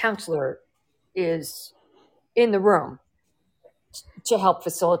a counselor is in the room to help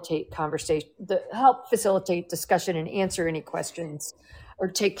facilitate conversation, help facilitate discussion and answer any questions or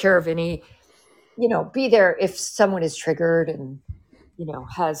take care of any, be there if someone is triggered and,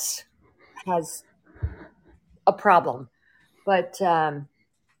 has a problem. But in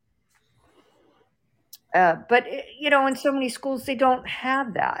so many schools, they don't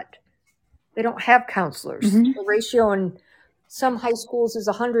have that. They don't have counselors. Mhm. The ratio in some high schools is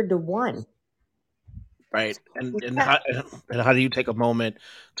 100-1. Right. You And can't- how do you take a moment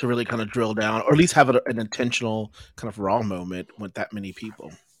to really kind of drill down, or at least have an intentional kind of raw moment with that many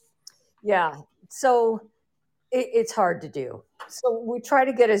people? Yeah. So it's hard to do. So we try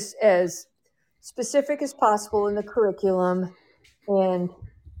to get as specific as possible in the curriculum, and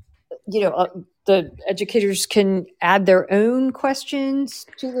the educators can add their own questions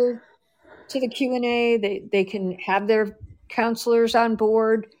to the Q&A. They can have their counselors on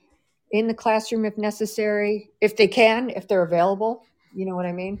board in the classroom if necessary, if they're available. You know what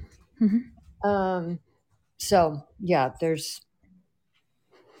I mean? Mhm. So yeah, there's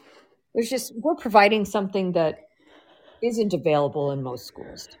just, we're providing something that isn't available in most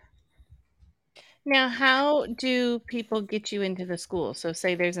schools. Now, how do people get you into the school? So,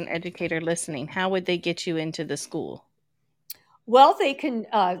 say there's an educator listening. How would they get you into the school? Well, they can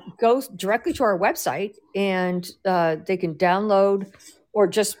go directly to our website, and they can download or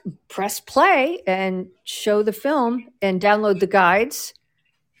just press play and show the film and download the guides.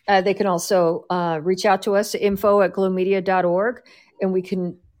 They can also reach out to us at info@glowmedia.org, and we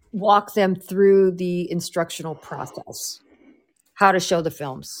can walk them through the instructional process, how to show the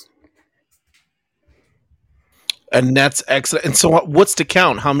films. And that's excellent. And so, what's the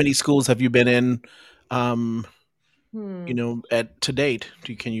count? How many schools have you been in? At to date,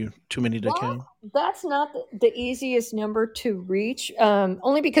 too many to count? That's not the easiest number to reach,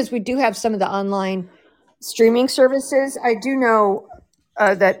 only because we do have some of the online streaming services. I do know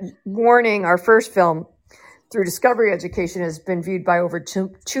that Warning, our first film, through Discovery Education, has been viewed by over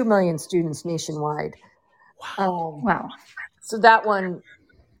 2 million students nationwide. Wow. So that one's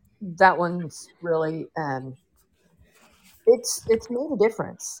really, it's made a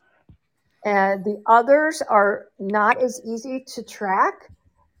difference. And the others are not as easy to track,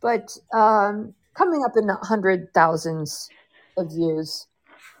 but coming up in the 100,000s of views.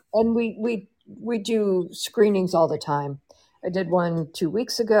 And we do screenings all the time. I did one 2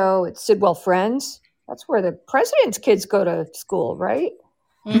 weeks ago at Sidwell Friends. That's where the president's kids go to school, right?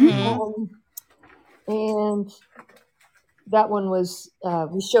 Mhm. And that one was,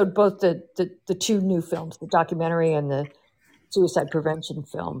 we showed both the two new films, the documentary and the suicide prevention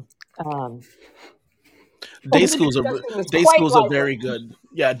film. Day schools are very lively. good.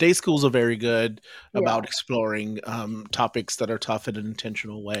 Yeah, day schools are very good about Yeah. exploring topics that are tough in an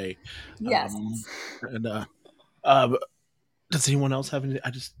intentional way. Yes. And does anyone else have any?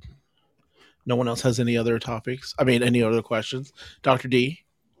 No one else has any other topics. I mean, any other questions, Dr. D?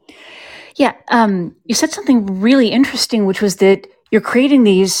 Yeah, you said something really interesting, which was that you're creating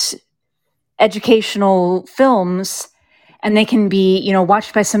these educational films, and they can be,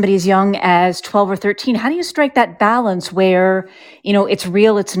 watched by somebody as young as 12 or 13. How do you strike that balance where, it's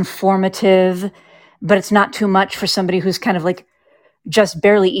real, it's informative, but it's not too much for somebody who's kind of like just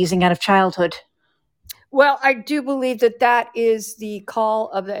barely easing out of childhood? Well, I do believe that is the call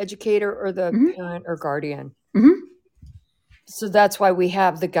of the educator or the parent or guardian. So that's why we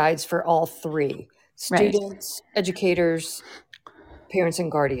have the guides for all three: students, educators, parents,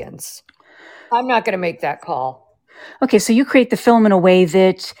 and guardians. I'm not going to make that call. Okay, so you create the film in a way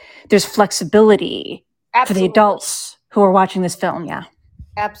that there's flexibility for the adults who are watching this film. Yeah.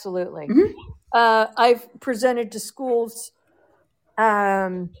 Absolutely. I've presented to schools,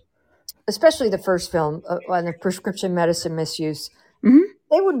 especially the first film on the prescription medicine misuse.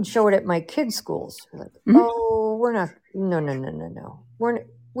 They wouldn't show it at my kids' schools. Like, oh, we're not. No.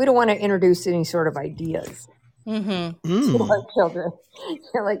 We don't want to introduce any sort of ideas to our children,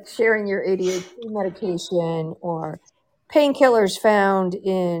 like sharing your ADHD medication or painkillers found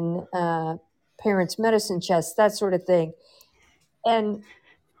in parents' medicine chests, that sort of thing. And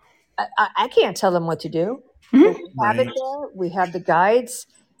I can't tell them what to do. We have it there. We have the guides,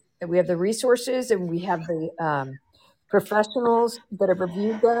 and we have the resources, and we have the professionals that have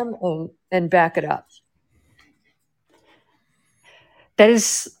reviewed them and back it up. That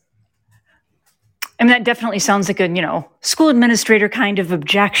definitely sounds like a, school administrator kind of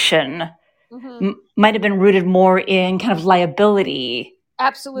objection. Might have been rooted more in kind of liability.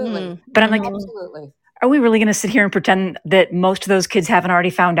 Absolutely. But I'm like, absolutely. Are we really going to sit here and pretend that most of those kids haven't already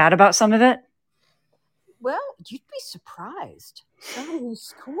found out about some of it? Well, you'd be surprised. Some of these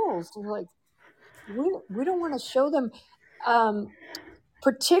schools are like, we don't want to show them,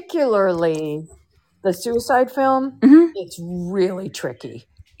 particularly the suicide film. It's really tricky.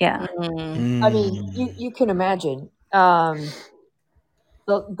 Yeah. I mean, you can imagine the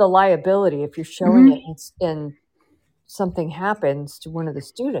liability if you're showing it and something happens to one of the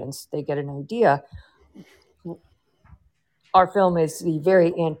students, they get an idea. our film is the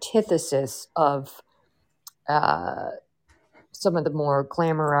very antithesis of some of the more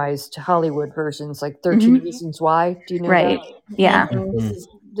glamorized Hollywood versions, like 13 Reasons Why. Do you know Right. that? Yeah.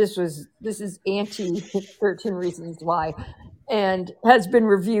 This is anti 13 Reasons Why, and has been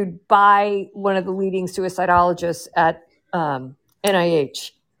reviewed by one of the leading suicidologists at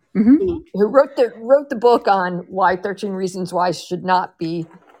NIH, who wrote the book on why 13 Reasons Why should not be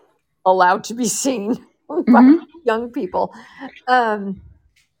allowed to be seen by young people.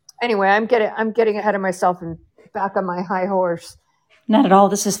 Anyway, I'm getting ahead of myself and back on my high horse. Not at all.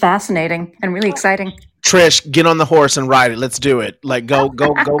 This is fascinating and really exciting. Trish, get on the horse and ride it. Let's do it. Like, go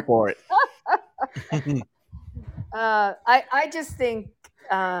for it. I just think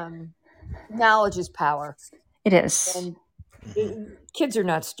knowledge is power. It is. And kids are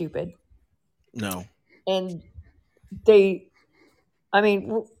not stupid. No. And they're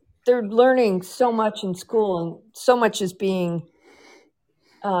learning so much in school, and so much is being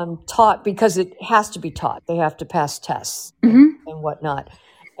taught because it has to be taught. They have to pass tests and whatnot.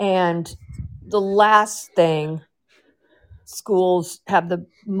 And the last thing schools have the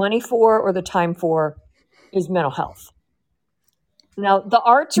money for or the time for is mental health. Now, the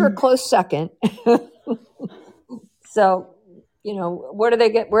arts are a close second. So, where are they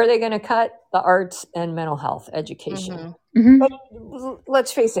going to cut? The arts and mental health education. But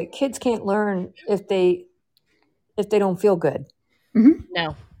let's face it, kids can't learn if they don't feel good.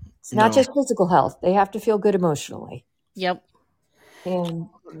 No. It's not just physical health. They have to feel good emotionally. Yep. And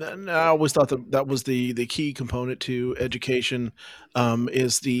I always thought that was the key component to education,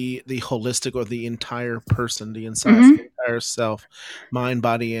 is the holistic, or the entire person, the entire self, mind,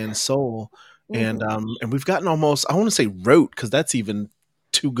 body, and soul. And we've gotten almost, I want to say rote, because that's even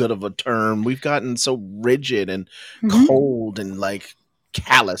too good of a term. We've gotten so rigid and cold and like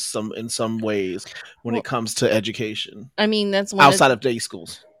callous in some ways when it comes to education. I mean, that's outside of day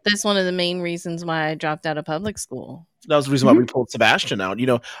schools. That's one of the main reasons why I dropped out of public school. That was the reason why we pulled Sebastian out.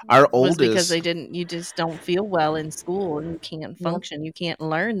 Our oldest, because you just don't feel well in school, and you can't function. You can't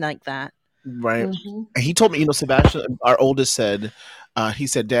learn like that. Right. And he told me, Sebastian, our oldest, said, he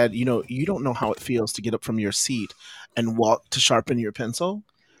said, Dad, you don't know how it feels to get up from your seat and walk to sharpen your pencil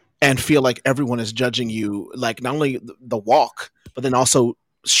and feel like everyone is judging you, like not only the walk, but then also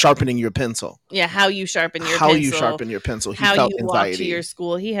sharpening your pencil. Yeah, how you sharpen your pencil. He He how felt you anxiety. walk to your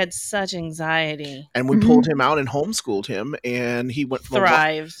school. He had such anxiety. And we pulled him out and homeschooled him, and he went from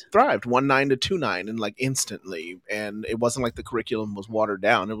thrived 1.9 to 2.9, and like instantly. And it wasn't like the curriculum was watered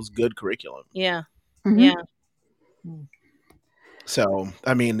down. It was good curriculum. Yeah. Yeah. So,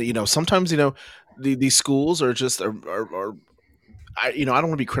 I mean, sometimes, these schools are just I don't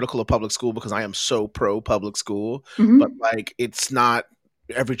want to be critical of public school, because I am so pro public school, but like, it's not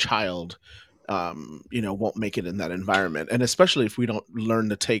every child, won't make it in that environment. And especially if we don't learn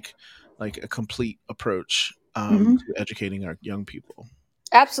to take like a complete approach to educating our young people.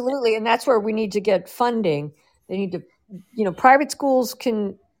 Absolutely. And that's where we need to get funding. They need to, private schools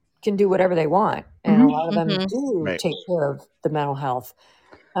can do whatever they want. And a lot of them do take care of the mental health.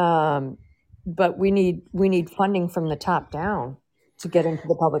 But we need funding from the top down to get into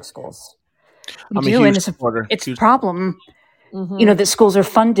the public schools. It's a problem. That schools are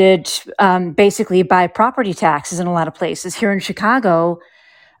funded basically by property taxes in a lot of places. Here in Chicago,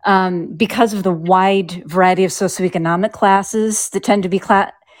 because of the wide variety of socioeconomic classes that tend to be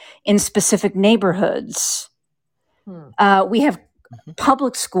in specific neighborhoods, we have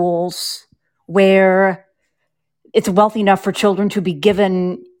public schools where it's wealthy enough for children to be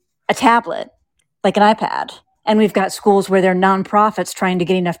given a tablet, like an iPad. And we've got schools where they're nonprofits trying to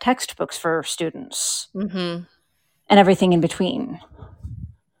get enough textbooks for students. And everything in between.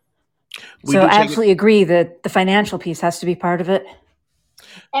 So I absolutely agree that the financial piece has to be part of it.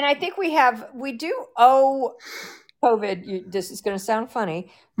 And I think we do owe COVID, this is going to sound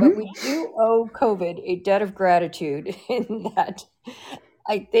funny, but we do owe COVID a debt of gratitude, in that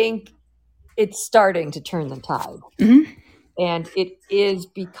I think it's starting to turn the tide. And it is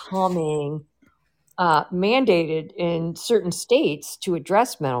becoming mandated in certain states to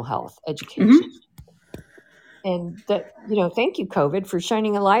address mental health education. And that, thank you, COVID, for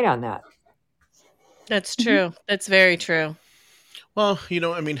shining a light on that. That's true. That's very true. Well,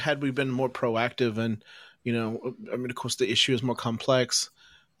 had we been more proactive, and, of course the issue is more complex,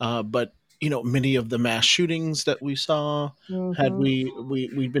 but, many of the mass shootings that we saw, had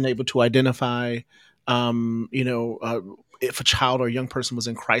we'd been able to identify, if a child or a young person was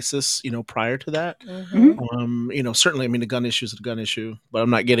in crisis, prior to that, certainly, the gun issue is a gun issue, but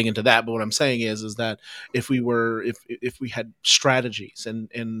I'm not getting into that. But what I'm saying is that if we had strategies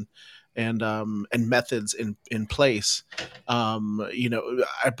and and methods in place,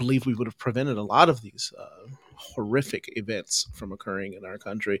 I believe we would have prevented a lot of these horrific events from occurring in our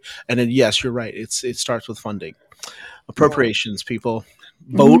country. And then, yes, you're right. It starts with funding, appropriations. People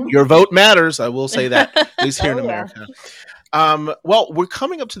vote. Your vote matters. I will say that, at least here in America. Well, we're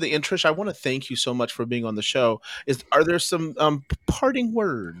coming up to the end. Trish, I want to thank you so much for being on the show. Are there some parting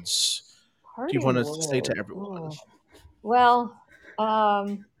words do you want to say to everyone? Well,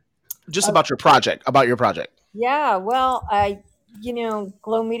 just about your project. Yeah. Well,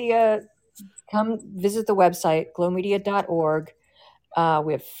 Glow Media. Come visit the website glowmedia.org.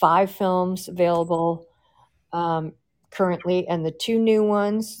 We have 5 films available currently, and the 2 new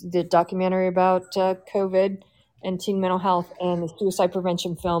ones, the documentary about COVID and teen mental health and the suicide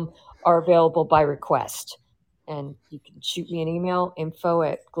prevention film, are available by request. And you can shoot me an email,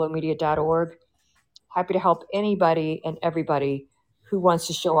 info@glowmedia.org. Happy to help anybody and everybody who wants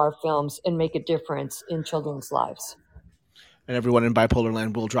to show our films and make a difference in children's lives. And everyone in Bipolar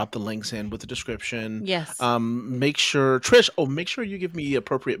Land will drop the links in with the description. Yes. Make sure, Trish, make sure you give me the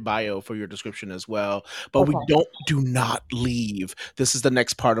appropriate bio for your description as well. But we do not leave. This is the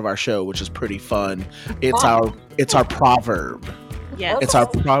next part of our show, which is pretty fun. It's our proverb. Yes. It's our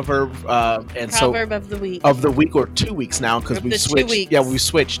proverb, and proverb of the week. Of the week, or 2 weeks now, because we switched. 2 weeks. Yeah, we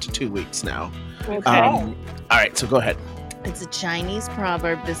switched to 2 weeks now. Okay. All right, so go ahead. It's a Chinese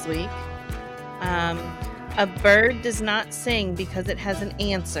proverb this week. A bird does not sing because it has an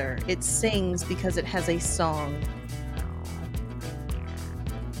answer. It sings because it has a song.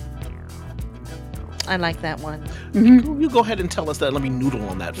 I like that one. You go ahead and tell us that. Let me noodle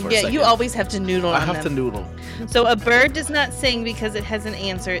on that for a second. Yeah, you always have to noodle on I have them. to noodle. So a bird does not sing because it has an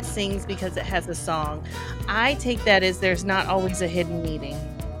answer. It sings because it has a song. I take that as there's not always a hidden meaning.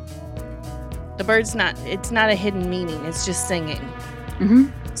 The bird's it's not a hidden meaning. It's just singing.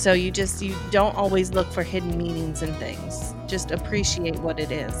 So you don't always look for hidden meanings in things. Just appreciate what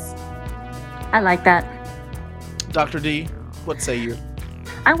it is. I like that. Dr. D, what say you?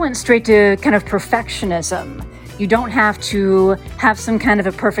 I went straight to kind of perfectionism. You don't have to have some kind of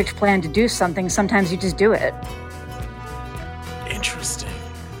a perfect plan to do something. Sometimes you just do it. Interesting.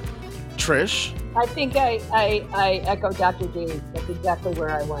 Trish? I think I echo Dr. D. That's exactly where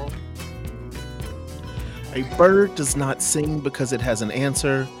I went. A bird does not sing because it has an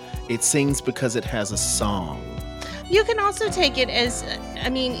answer. It sings because it has a song. You can also take it as,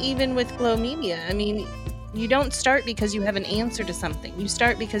 even with Glow Media, you don't start because you have an answer to something. You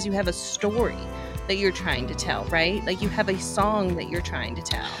start because you have a story that you're trying to tell, right? Like you have a song that you're trying to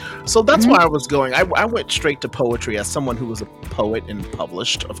tell. So that's why I was going. I went straight to poetry as someone who was a poet and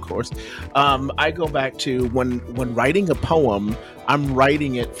published, of course. I go back to when writing a poem, I'm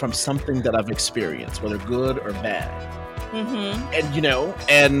writing it from something that I've experienced, whether good or bad.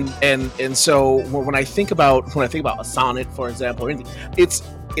 And so when I think about a sonnet, for example,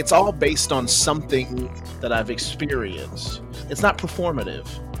 it's all based on something that I've experienced. It's not performative.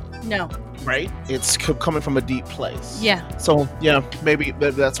 No. Right? It's coming from a deep place. Yeah. So, yeah, maybe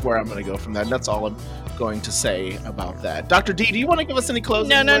that's where I'm going to go from that. And that's all I'm going to say about that. Dr. D, do you want to give us any closing?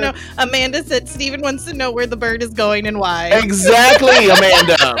 No. Amanda said Stephen wants to know where the bird is going and why. Exactly,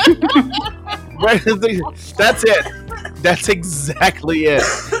 Amanda. That's it. That's exactly it.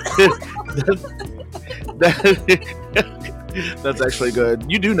 That's actually good.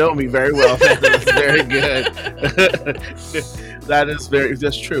 You do know me very well. That's very good.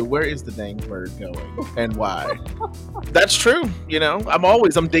 That's true. Where is the dang bird going and why? That's true.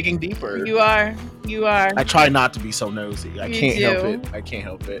 I'm digging deeper. You are. I try not to be so nosy. I can't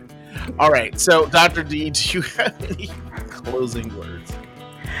help it. All right. So, Dr. D, do you have any closing words?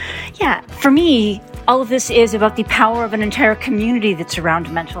 Yeah, for me, all of this is about the power of an entire community that's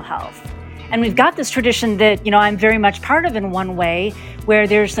around mental health. And we've got this tradition that, I'm very much part of in one way, where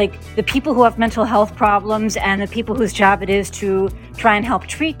there's like the people who have mental health problems and the people whose job it is to try and help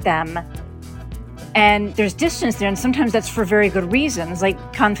treat them. And there's distance there, and sometimes that's for very good reasons, like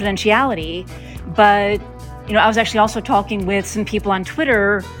confidentiality. But, I was actually also talking with some people on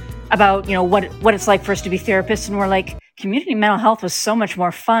Twitter about, what it's like for us to be therapists, and we're like, community mental health was so much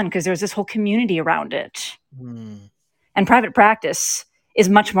more fun because there's this whole community around it. And private practice is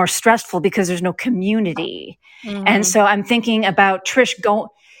much more stressful because there's no community. And so I'm thinking about Trish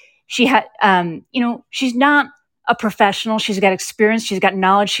she had, she's not a professional. She's got experience, she's got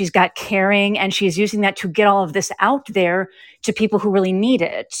knowledge, she's got caring, and she's using that to get all of this out there to people who really need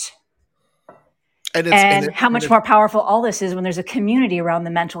it. And how much more powerful all this is when there's a community around the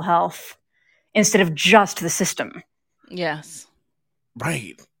mental health instead of just the system. Yes.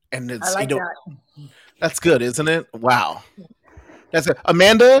 Right. And it's, I like that. That's good, isn't it? Wow. That's it.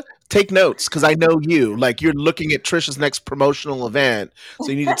 Amanda, take notes because I know you. Like you're looking at Trisha's next promotional event,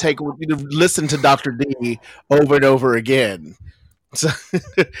 so you need to listen to Dr. D over and over again. So,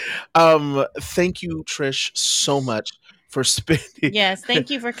 thank you, Trish, so much for spending. Yes, thank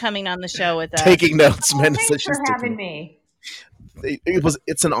you for coming on the show with us. Taking notes, man. Thanks for having me.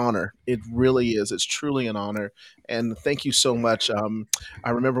 It's an honor. It really is. It's truly an honor. And thank you so much. I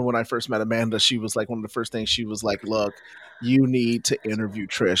remember when I first met Amanda, she was like, one of the first things she was like, look, you need to interview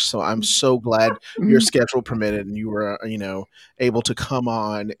Trish. So I'm so glad your schedule permitted and you were, able to come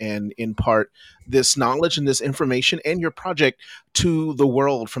on and impart this knowledge and this information and your project to the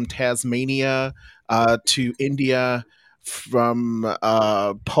world, from Tasmania to India, from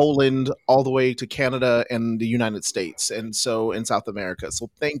Poland all the way to Canada and the United States, and so in South America. So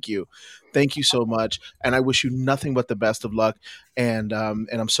thank you so much, and I wish you nothing but the best of luck. And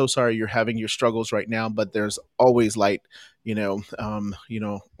I'm so sorry you're having your struggles right now, but there's always light, on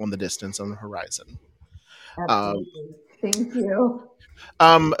the distance, on the horizon. Absolutely. Thank you.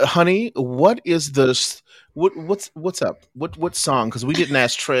 Honey, what is this? What's up? What song? Because we didn't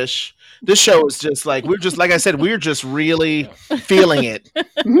ask Trish. This show is just like like I said, we're just really feeling it.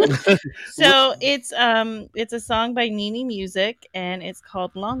 So it's a song by Nini Music and it's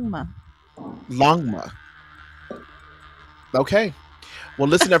called Longma. Longma. Okay. Well,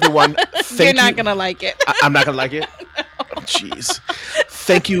 listen, everyone. You're not gonna like it. I'm not gonna like it. Jeez.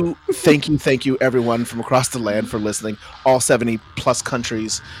 Thank you, everyone from across the land for listening. All 70 plus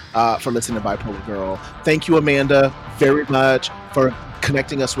countries for listening to Bipolar Girl. Thank you, Amanda, very much for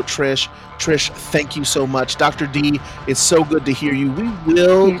connecting us with Trish. Trish, thank you so much. Dr. D, it's so good to hear you. We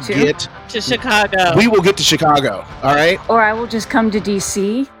will get to Chicago. We will get to Chicago. All right. Or I will just come to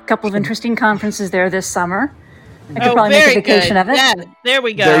DC. A couple of interesting conferences there this summer. I could probably make a vacation of it. Yeah, there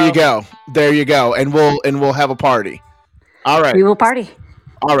we go. There you go. And we'll have a party. All right. We will party.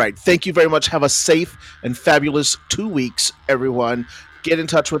 All right. Thank you very much. Have a safe and fabulous 2 weeks, everyone. Get in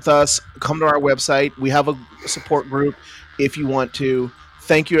touch with us. Come to our website. We have a support group if you want to.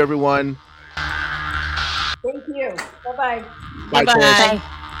 Thank you, everyone. Thank you. Bye-bye. Bye. Bye.